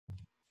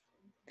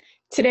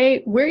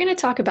Today, we're going to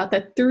talk about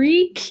the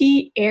three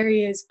key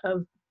areas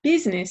of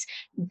business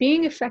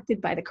being affected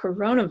by the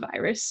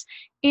coronavirus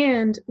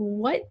and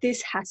what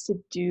this has to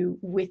do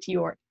with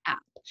your app.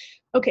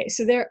 Okay,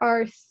 so there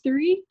are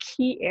three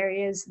key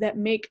areas that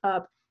make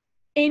up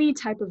any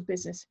type of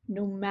business,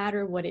 no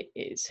matter what it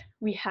is.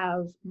 We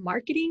have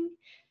marketing,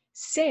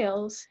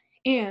 sales,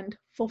 and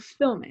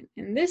fulfillment.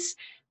 And this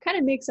kind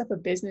of makes up a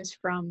business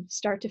from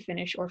start to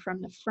finish or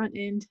from the front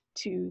end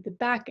to the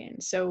back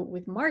end. So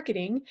with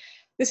marketing,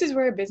 this is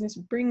where a business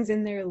brings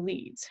in their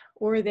leads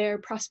or their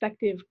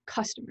prospective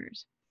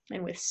customers.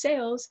 And with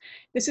sales,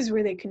 this is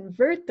where they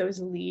convert those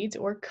leads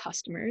or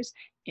customers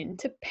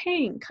into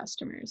paying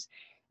customers.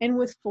 And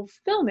with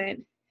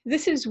fulfillment,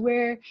 this is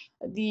where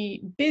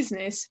the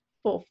business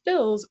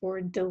fulfills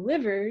or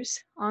delivers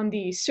on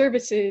the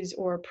services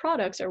or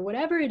products or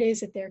whatever it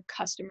is that their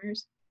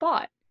customers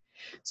bought.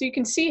 So you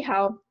can see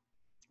how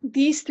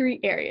these three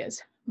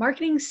areas,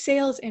 marketing,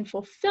 sales, and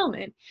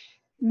fulfillment,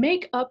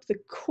 make up the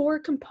core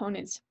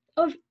components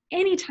of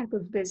any type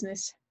of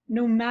business,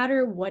 no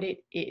matter what it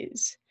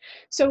is.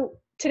 So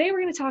today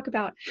we're going to talk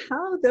about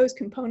how those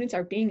components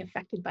are being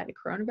affected by the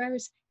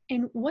coronavirus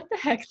and what the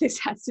heck this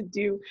has to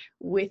do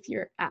with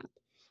your app.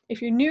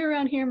 If you're new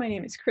around here, my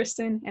name is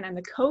Kristen, and I'm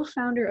the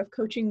co-founder of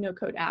Coaching No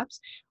Code Apps.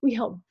 We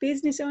help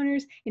business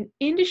owners and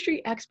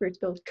industry experts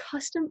build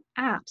custom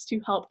apps to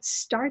help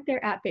start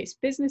their app-based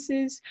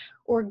businesses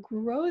or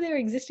grow their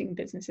existing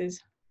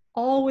businesses,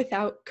 all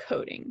without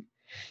coding.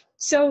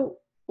 So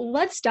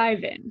let's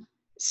dive in.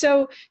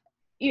 So,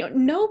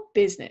 no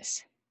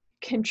business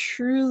can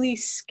truly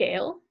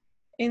scale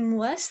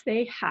unless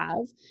they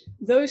have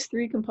those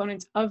three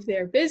components of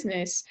their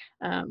business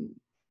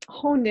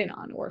honed in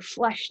on or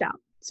fleshed out,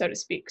 so to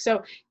speak.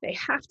 So they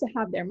have to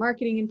have their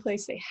marketing in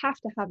place, they have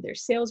to have their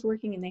sales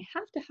working, and they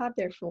have to have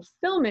their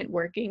fulfillment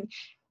working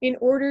in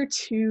order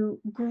to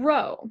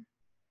grow.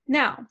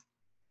 Now,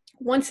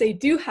 once they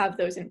do have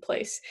those in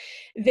place,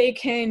 they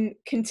can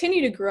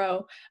continue to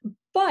grow,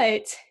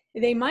 but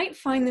they might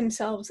find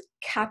themselves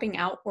capping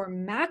out or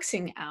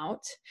maxing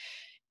out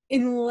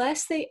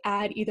unless they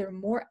add either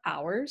more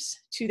hours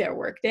to their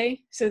workday.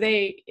 So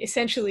they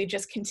essentially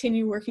just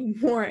continue working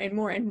more and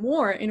more and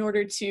more in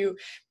order to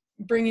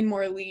bring in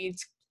more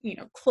leads,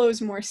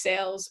 close more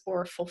sales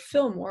or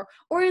fulfill more,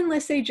 or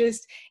unless they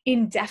just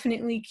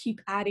indefinitely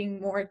keep adding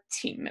more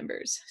team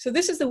members. So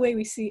this is the way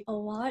we see a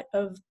lot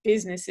of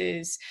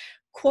businesses,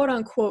 quote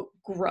unquote,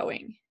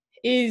 growing.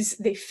 Is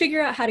they figure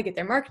out how to get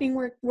their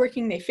marketing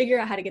working, they figure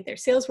out how to get their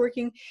sales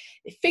working,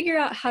 they figure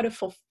out how to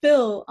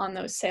fulfill on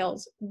those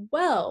sales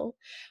well,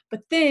 but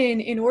then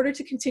in order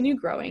to continue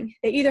growing,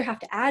 they either have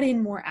to add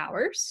in more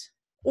hours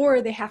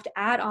or they have to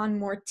add on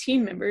more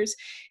team members,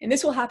 and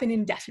this will happen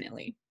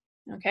indefinitely,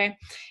 okay?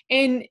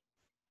 And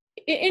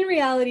in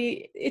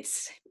reality,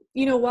 it's,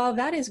 while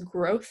that is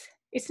growth,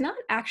 it's not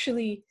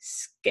actually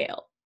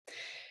scale.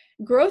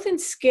 Growth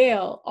and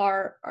scale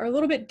are a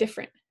little bit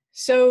different.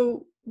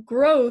 So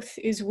growth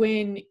is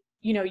when,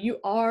 you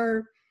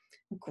are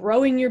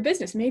growing your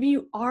business. Maybe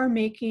you are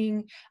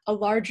making a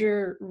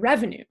larger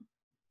revenue.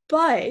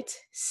 But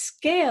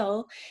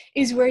scale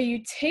is where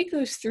you take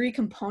those three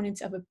components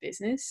of a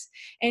business,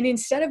 and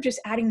instead of just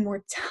adding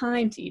more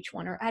time to each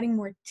one or adding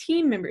more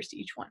team members to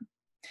each one,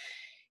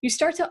 you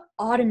start to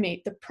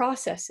automate the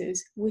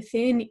processes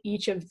within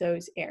each of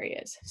those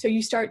areas. So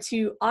you start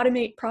to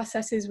automate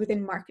processes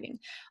within marketing,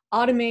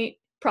 automate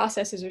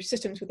processes or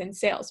systems within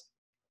sales,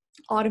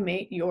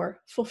 automate your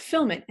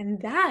fulfillment.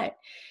 And that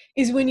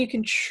is when you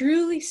can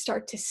truly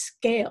start to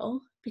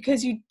scale,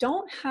 because you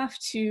don't have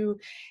to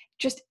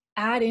just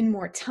add in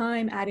more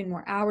time, add in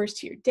more hours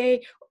to your day,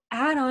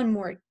 add on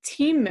more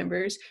team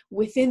members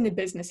within the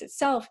business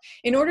itself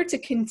in order to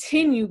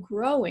continue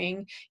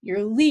growing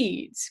your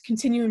leads,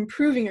 continue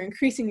improving or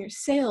increasing your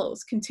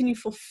sales, continue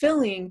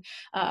fulfilling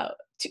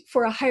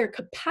for a higher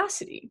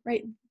capacity,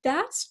 right?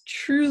 That's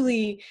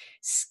truly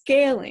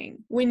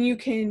scaling when you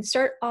can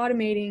start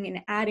automating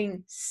and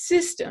adding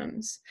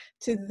systems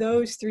to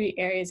those three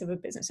areas of a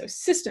business. So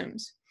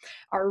systems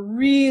are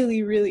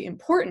really, really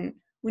important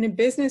when a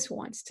business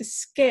wants to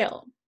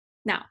scale.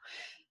 Now,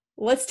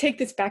 let's take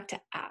this back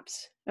to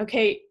apps,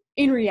 okay?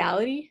 In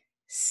reality,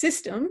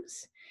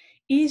 systems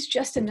is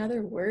just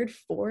another word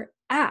for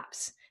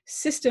apps.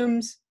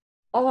 Systems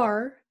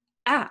are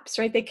apps,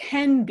 right? They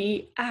can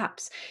be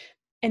apps.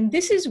 And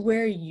this is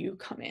where you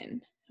come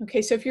in,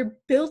 okay? So if you're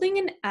building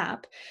an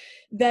app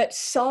that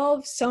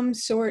solves some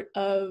sort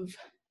of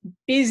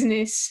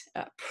business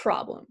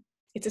problem,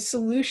 it's a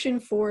solution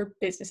for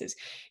businesses.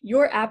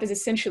 Your app is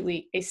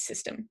essentially a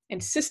system,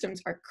 and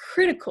systems are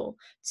critical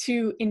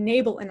to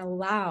enable and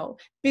allow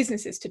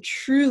businesses to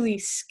truly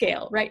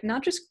scale, right?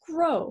 Not just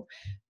grow,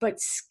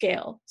 but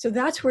scale. So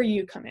that's where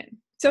you come in.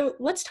 So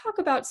let's talk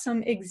about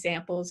some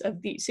examples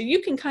of these. So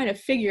you can kind of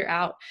figure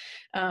out,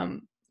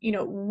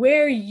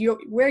 where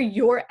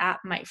your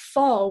app might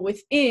fall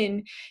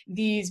within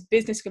these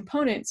business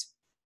components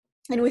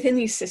and within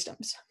these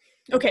systems.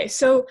 Okay,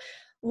 so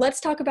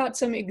let's talk about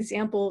some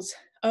examples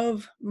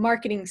of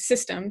marketing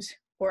systems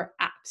or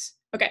apps.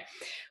 Okay,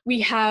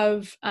 we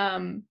have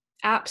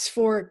apps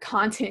for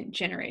content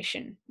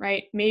generation,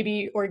 right?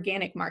 Maybe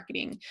organic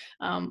marketing,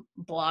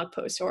 blog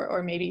posts,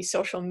 or maybe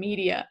social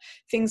media,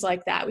 things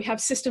like that. We have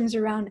systems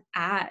around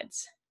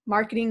ads,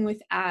 marketing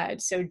with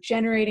ads, so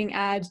generating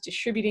ads,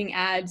 distributing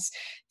ads,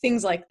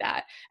 things like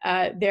that.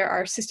 There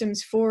are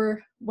systems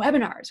for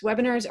webinars.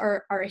 Webinars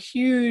are a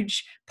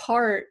huge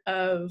part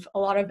of a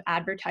lot of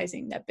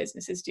advertising that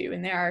businesses do.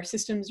 And there are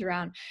systems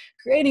around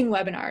creating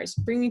webinars,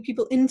 bringing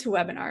people into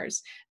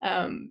webinars,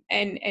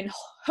 and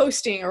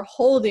hosting or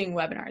holding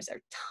webinars. There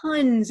are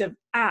tons of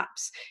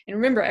apps. And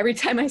remember, every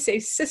time I say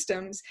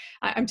systems,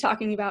 I'm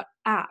talking about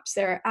apps.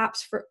 There are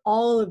apps for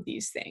all of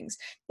these things.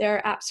 There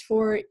are apps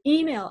for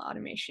email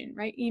automation,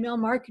 right? Email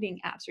marketing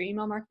apps or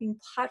email marketing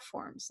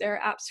platforms. There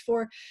are apps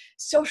for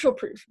social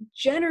proof,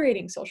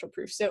 generating social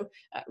proof. So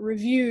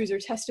reviews or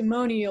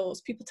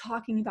testimonials, people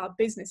talking about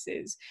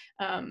businesses.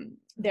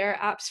 There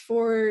are apps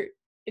for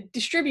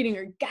distributing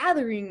or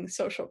gathering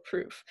social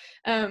proof.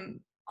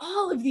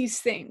 All of these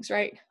things,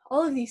 right?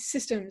 All of these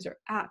systems or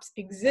apps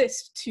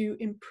exist to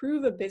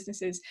improve a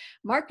business's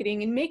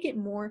marketing and make it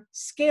more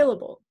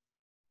scalable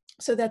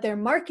so that their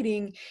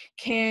marketing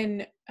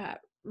can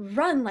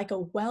run like a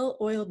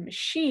well-oiled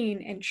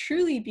machine and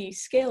truly be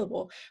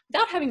scalable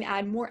without having to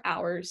add more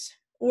hours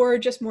or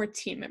just more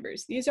team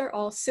members. These are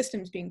all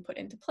systems being put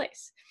into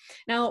place.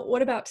 Now,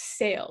 what about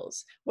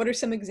sales? What are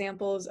some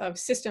examples of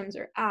systems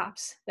or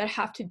apps that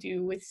have to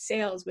do with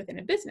sales within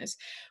a business?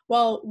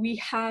 Well, we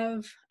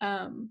have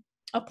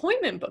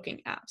appointment booking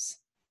apps.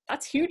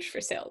 That's huge for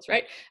sales,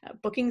 right?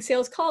 Booking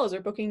sales calls or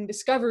booking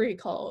discovery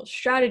calls,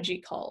 strategy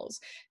calls,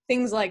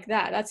 things like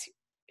that. That's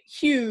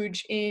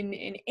huge in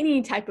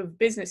any type of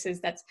businesses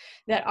that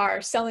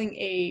are selling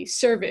a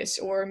service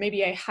or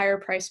maybe a higher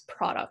priced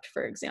product,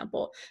 for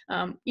example.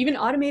 Even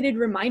automated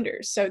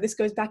reminders. So this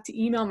goes back to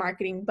email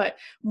marketing, but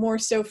more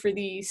so for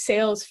the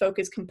sales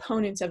focused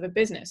components of a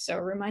business. So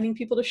reminding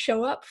people to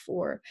show up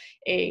for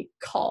a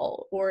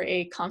call or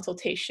a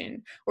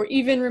consultation, or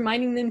even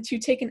reminding them to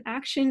take an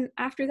action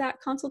after that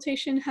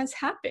consultation has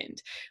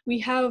happened. We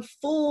have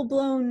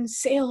full-blown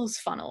sales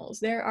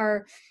funnels. There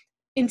are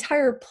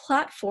entire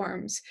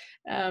platforms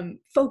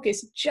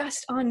focused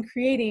just on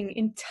creating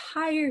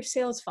entire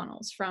sales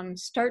funnels from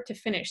start to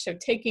finish. So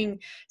taking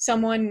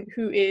someone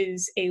who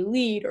is a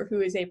lead or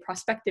who is a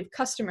prospective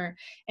customer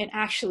and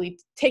actually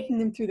taking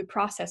them through the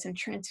process and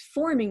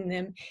transforming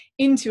them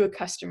into a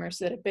customer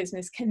so that a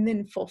business can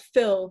then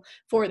fulfill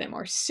for them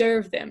or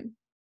serve them.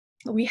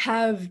 We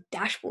have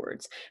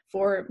dashboards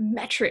for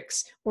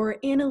metrics or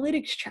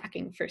analytics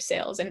tracking for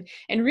sales. And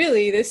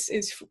really this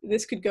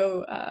could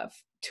go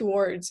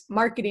towards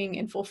marketing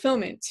and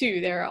fulfillment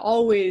too. There are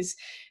always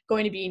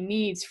going to be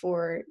needs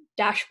for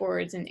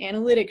dashboards and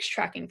analytics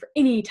tracking for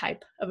any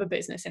type of a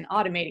business, and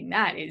automating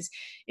that is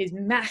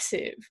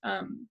massive.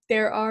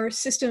 There are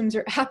systems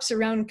or apps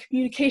around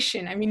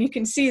communication. I mean, you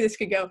can see this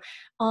could go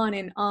on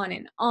and on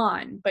and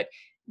on, but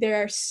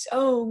there are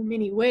so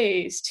many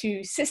ways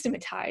to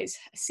systematize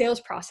a sales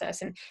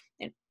process, and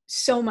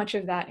so much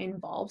of that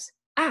involves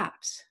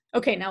apps.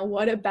 Okay, now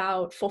what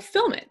about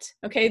fulfillment?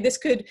 Okay, this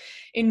could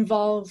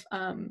involve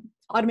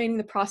automating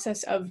the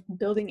process of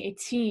building a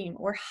team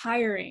or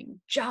hiring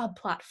job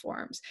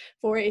platforms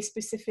for a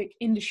specific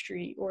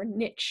industry or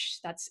niche.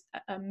 That's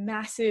a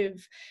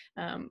massive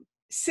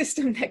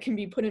system that can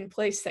be put in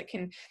place that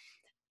can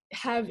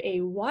have a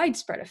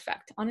widespread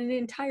effect on an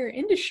entire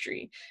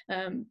industry.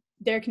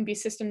 There can be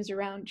systems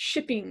around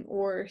shipping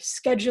or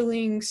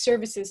scheduling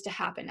services to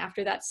happen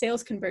after that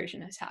sales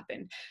conversion has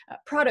happened,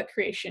 product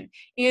creation,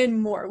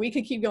 and more. We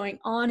could keep going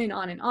on and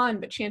on and on,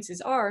 but chances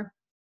are,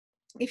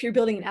 if you're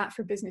building an app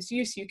for business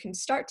use, you can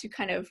start to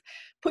kind of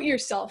put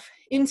yourself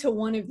into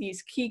one of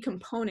these key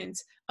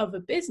components of a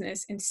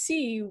business and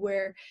see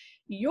where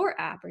your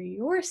app or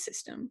your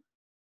system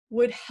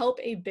would help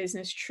a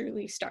business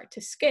truly start to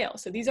scale.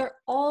 So these are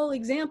all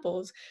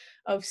examples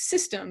of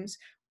systems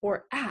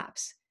or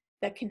apps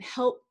that can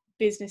help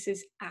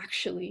businesses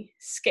actually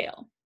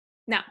scale.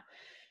 Now,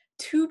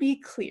 to be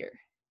clear,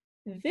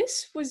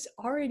 this was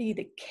already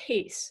the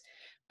case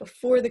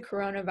before the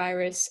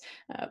coronavirus,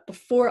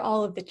 before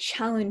all of the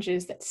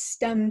challenges that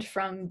stemmed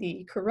from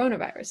the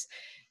coronavirus.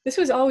 This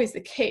was always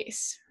the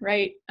case,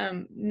 right?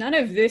 None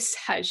of this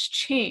has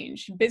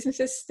changed.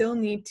 Businesses still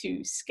need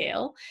to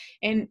scale,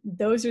 and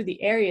those are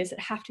the areas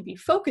that have to be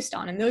focused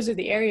on, and those are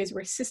the areas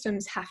where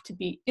systems have to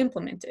be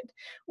implemented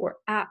or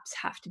apps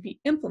have to be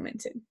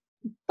implemented.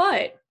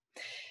 But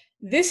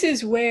this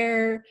is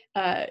where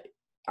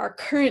our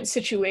current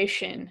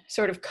situation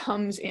sort of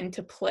comes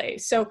into play.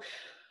 So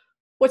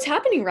what's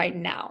happening right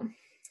now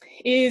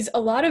is a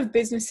lot of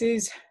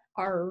businesses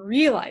are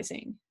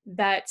realizing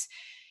that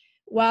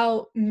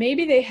while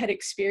maybe they had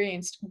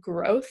experienced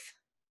growth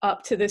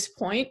up to this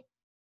point,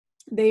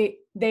 they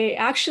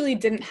actually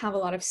didn't have a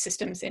lot of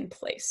systems in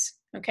place.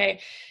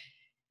 Okay.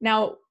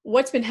 Now,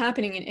 what's been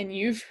happening, and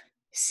you've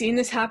seen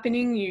this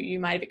happening, you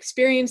might have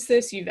experienced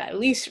this, you've at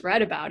least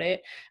read about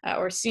it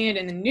or seen it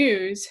in the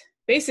news.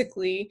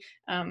 Basically,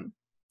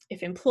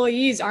 if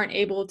employees aren't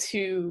able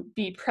to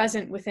be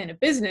present within a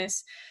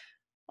business,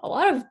 a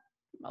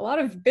lot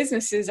of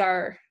businesses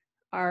are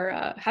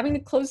having to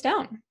close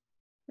down,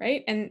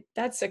 right? And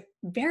that's a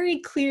very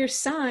clear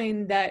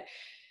sign that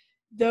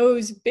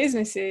those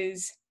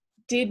businesses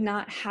did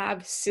not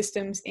have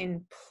systems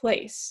in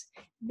place.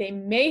 They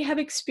may have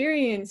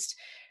experienced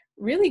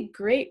really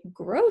great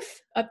growth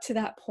up to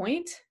that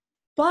point,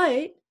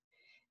 but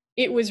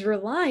it was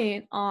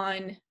reliant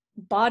on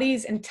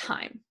bodies and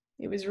time.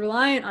 It was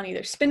reliant on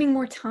either spending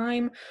more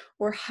time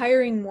or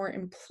hiring more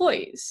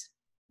employees.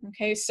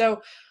 Okay,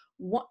 so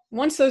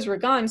once those were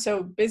gone,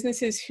 so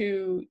businesses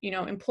who,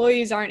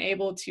 employees aren't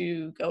able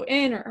to go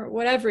in or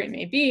whatever it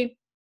may be,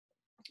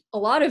 a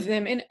lot of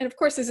them, and of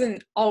course this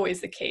isn't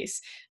always the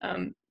case.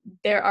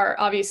 There are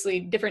obviously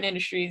different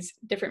industries,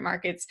 different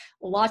markets,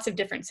 lots of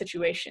different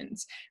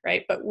situations,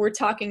 right? But we're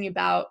talking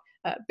about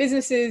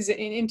businesses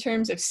in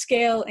terms of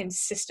scale and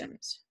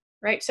systems,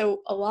 right?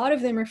 So a lot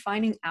of them are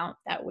finding out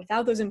that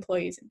without those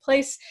employees in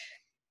place,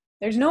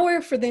 there's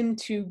nowhere for them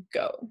to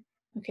go.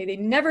 Okay, they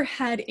never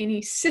had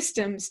any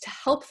systems to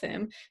help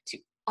them, to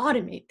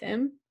automate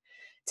them,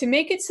 to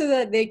make it so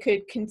that they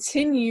could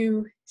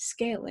continue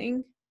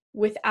scaling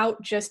without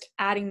just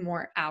adding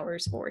more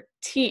hours or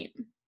team.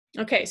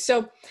 Okay,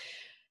 so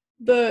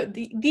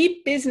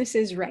the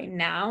businesses right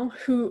now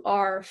who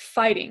are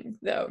fighting,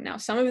 though, now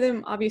some of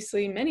them,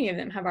 obviously many of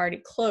them have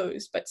already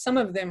closed, but some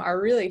of them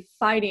are really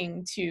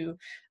fighting to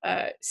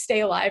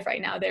stay alive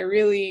right now. They're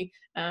really,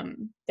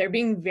 they're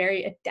being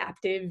very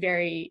adaptive,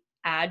 very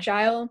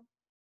agile.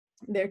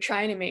 They're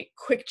trying to make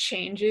quick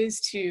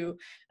changes to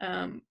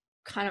kind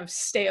of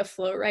stay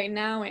afloat right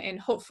now and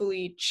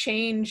hopefully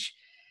change.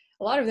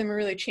 A lot of them are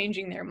really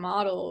changing their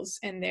models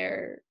and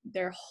their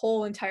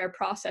whole entire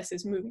process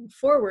is moving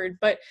forward.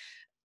 But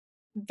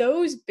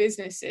those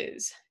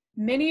businesses,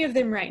 many of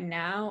them right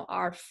now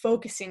are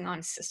focusing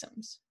on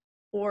systems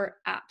or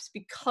apps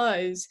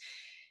because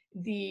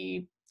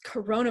the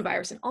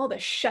coronavirus and all the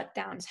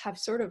shutdowns have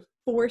sort of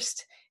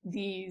forced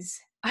these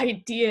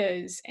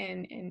ideas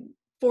and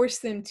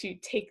forced them to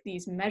take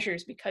these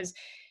measures, because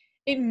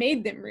it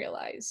made them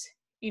realize,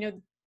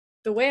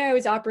 the way I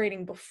was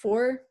operating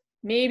before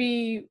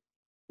maybe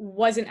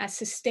wasn't as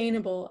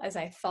sustainable as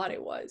I thought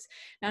it was.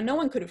 Now, no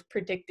one could have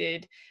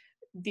predicted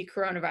the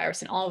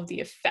coronavirus and all of the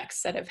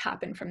effects that have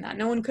happened from that.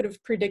 No one could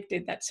have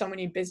predicted that so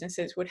many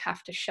businesses would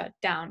have to shut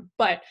down.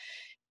 But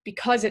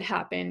because it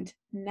happened,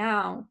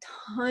 now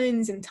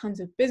tons and tons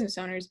of business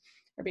owners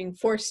are being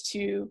forced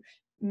to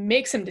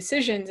make some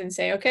decisions and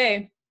say,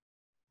 okay,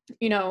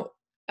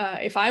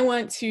 if I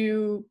want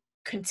to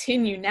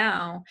continue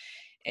now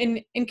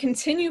and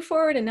continue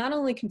forward, and not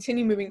only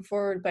continue moving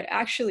forward, but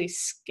actually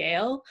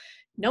scale,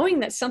 knowing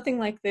that something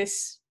like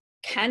this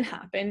can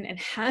happen and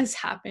has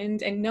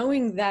happened, and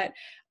knowing that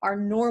our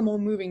normal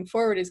moving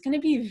forward is going to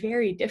be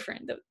very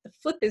different. The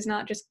flip is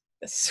not just,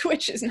 the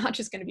switch is not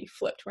just going to be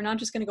flipped. We're not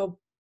just going to go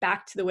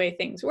back to the way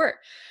things were.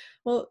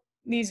 Well,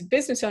 these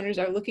business owners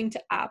are looking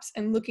to apps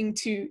and looking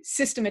to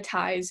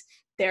systematize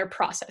their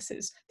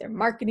processes, their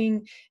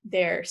marketing,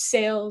 their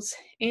sales,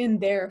 and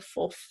their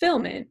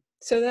fulfillment,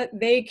 so that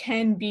they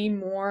can be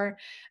more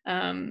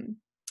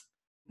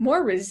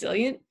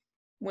resilient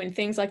when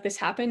things like this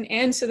happen,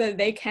 and so that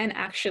they can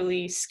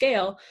actually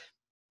scale,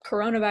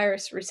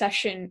 coronavirus,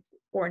 recession,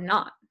 or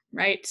not,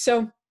 right?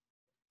 So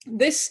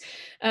this,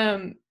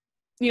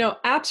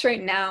 apps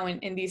right now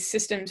and these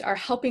systems are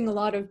helping a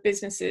lot of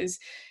businesses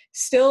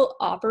still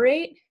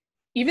operate,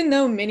 even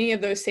though many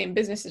of those same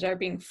businesses are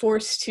being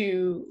forced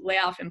to lay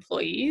off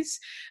employees,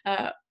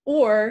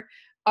 or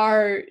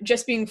are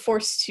just being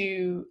forced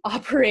to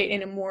operate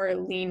in a more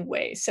lean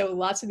way. So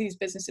lots of these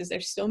businesses, they're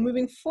still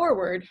moving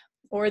forward,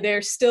 or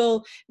they're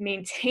still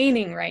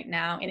maintaining right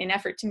now in an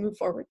effort to move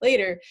forward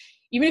later,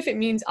 even if it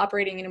means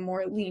operating in a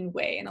more lean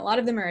way. And a lot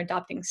of them are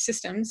adopting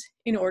systems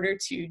in order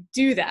to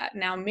do that.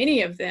 Now,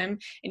 many of them,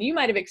 and you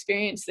might have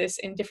experienced this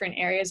in different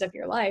areas of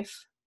your life,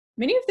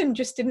 many of them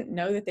just didn't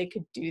know that they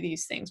could do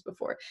these things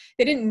before.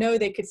 They didn't know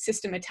they could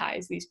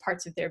systematize these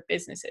parts of their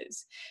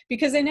businesses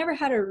because they never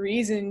had a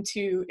reason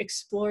to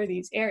explore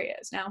these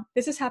areas. Now,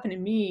 this has happened to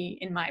me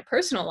in my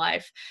personal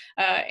life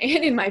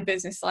and in my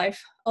business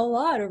life a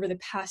lot over the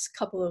past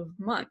couple of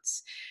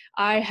months.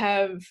 I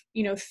have,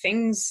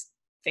 things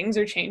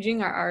are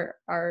changing.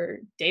 Our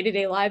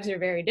day-to-day lives are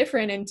very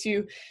different, and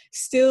to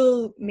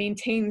still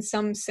maintain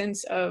some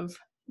sense of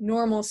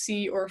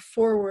normalcy or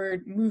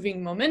forward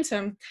moving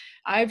momentum,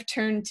 I've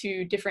turned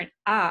to different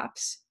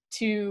apps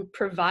to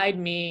provide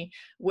me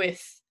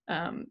with,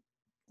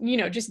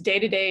 just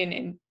day-to-day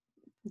and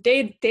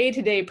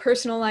day-to-day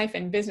personal life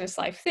and business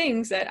life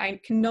things that I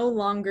can no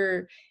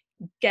longer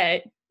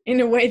get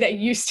in a way that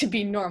used to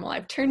be normal.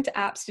 I've turned to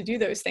apps to do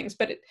those things,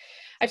 but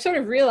I've sort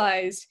of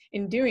realized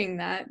in doing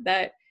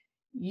that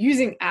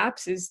using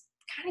apps is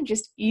kind of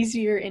just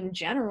easier in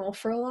general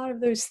for a lot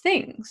of those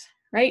things,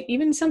 right?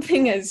 Even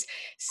something as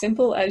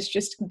simple as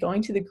just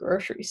going to the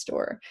grocery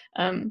store.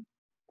 To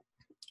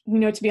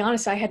be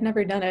honest, I had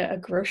never done a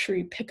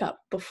grocery pickup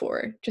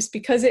before, just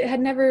because it had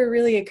never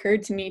really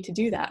occurred to me to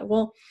do that.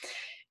 Well,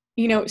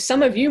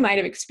 some of you might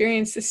have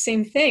experienced the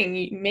same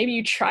thing. Maybe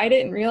you tried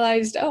it and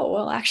realized, oh,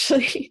 well,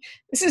 actually,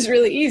 this is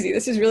really easy.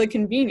 This is really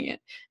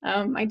convenient.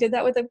 I did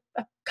that with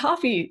a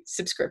coffee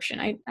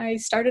subscription. I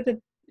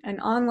started an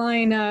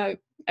online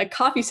a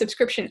coffee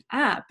subscription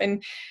app,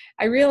 and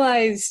I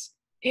realized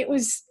it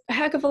was a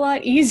heck of a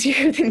lot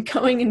easier than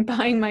going and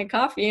buying my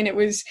coffee, and it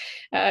was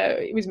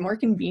more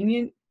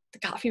convenient. The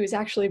coffee was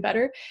actually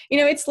better.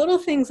 It's little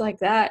things like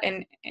that,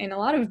 and a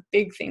lot of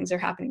big things are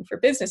happening for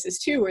businesses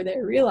too, where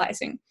they're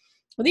realizing,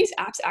 well, these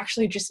apps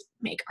actually just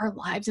make our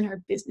lives and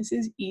our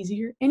businesses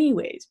easier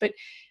anyways. But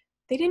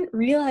they didn't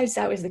realize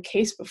that was the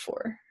case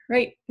before,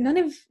 right? None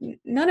of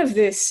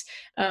this,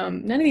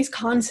 none of these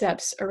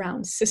concepts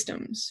around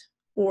systems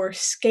or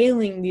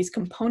scaling these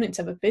components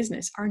of a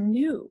business are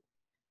new.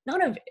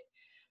 None of it.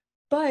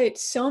 But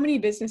so many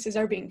businesses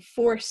are being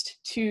forced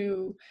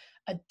to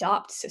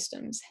adopt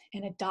systems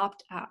and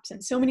adopt apps.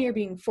 And so many are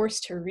being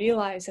forced to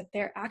realize that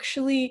they're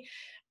actually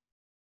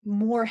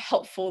more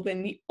helpful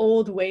than the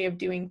old way of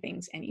doing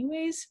things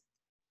anyways.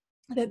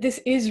 That this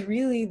is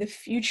really the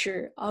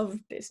future of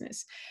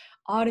business,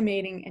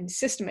 automating and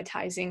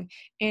systematizing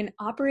and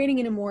operating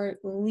in a more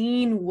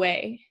lean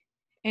way.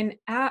 And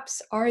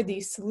apps are the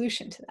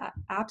solution to that.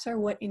 Apps are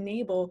what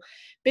enable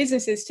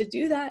businesses to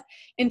do that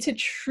and to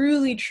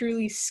truly,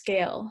 truly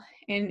scale.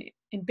 And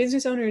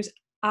business owners'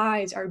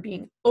 eyes are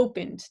being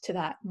opened to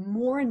that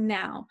more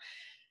now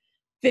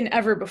than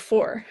ever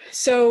before.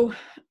 So,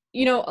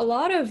 a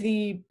lot of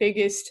the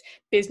biggest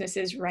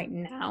businesses right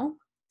now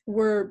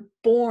were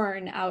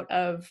born out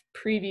of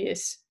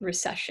previous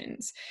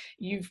recessions.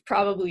 You've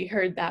probably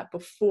heard that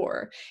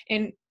before.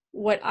 And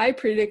what I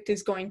predict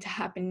is going to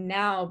happen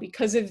now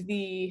because of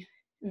the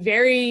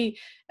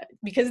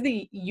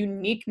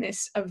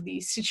uniqueness of the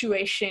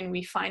situation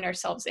we find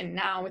ourselves in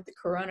now with the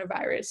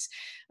coronavirus.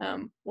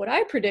 What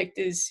I predict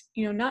is,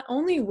 not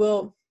only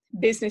will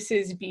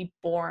businesses be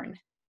born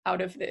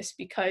out of this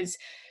because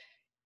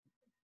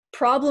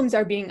problems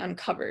are being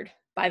uncovered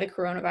by the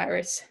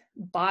coronavirus,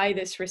 by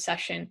this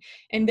recession,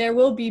 and there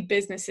will be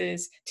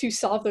businesses to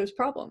solve those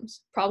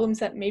problems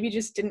that maybe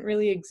just didn't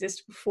really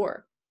exist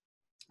before.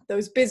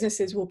 Those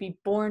businesses will be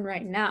born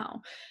right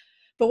now.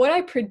 But what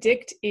I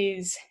predict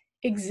is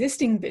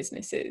existing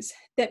businesses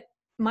that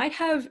might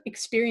have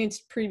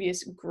experienced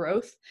previous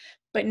growth,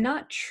 but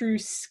not true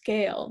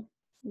scale.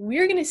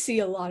 We're going to see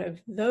a lot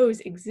of those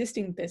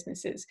existing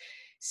businesses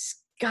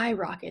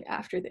skyrocket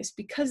after this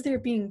because they're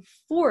being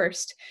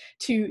forced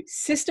to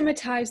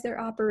systematize their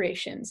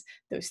operations,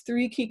 those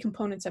three key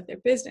components of their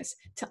business,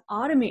 to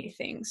automate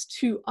things,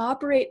 to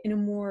operate in a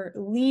more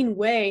lean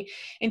way,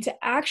 and to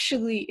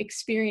actually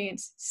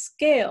experience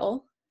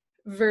scale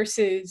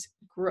versus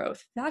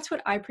growth. That's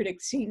what I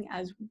predict seeing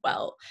as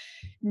well.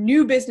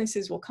 New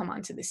businesses will come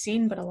onto the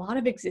scene, but a lot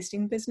of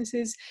existing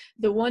businesses,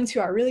 the ones who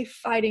are really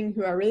fighting,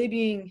 who are really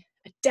being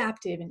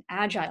adaptive and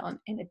agile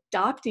and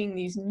adopting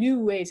these new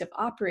ways of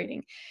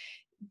operating,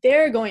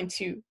 they're going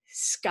to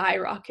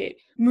skyrocket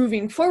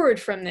moving forward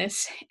from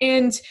this.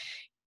 And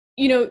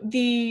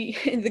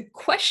the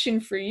question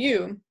for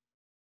you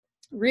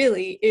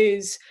really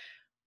is,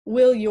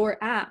 will your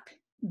app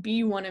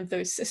be one of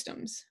those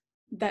systems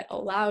that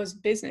allows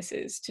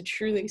businesses to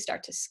truly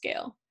start to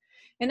scale?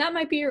 And that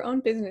might be your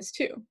own business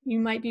too. You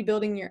might be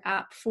building your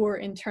app for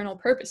internal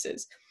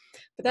purposes,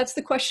 but that's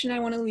the question I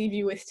want to leave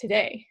you with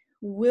today.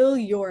 Will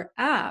your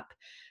app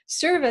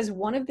serve as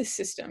one of the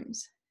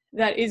systems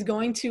that is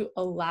going to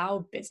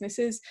allow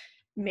businesses,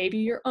 maybe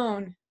your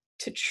own,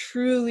 to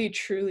truly,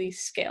 truly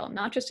scale,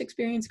 not just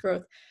experience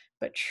growth,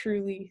 but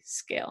truly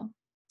scale?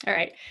 All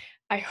right.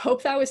 I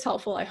hope that was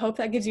helpful. I hope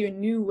that gives you a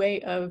new way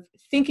of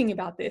thinking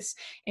about this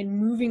and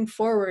moving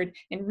forward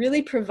and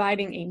really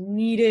providing a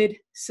needed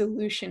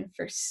solution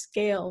for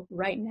scale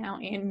right now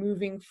and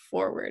moving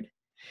forward.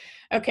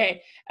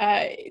 Okay.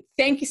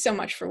 Thank you so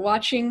much for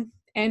watching,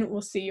 and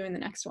we'll see you in the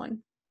next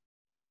one.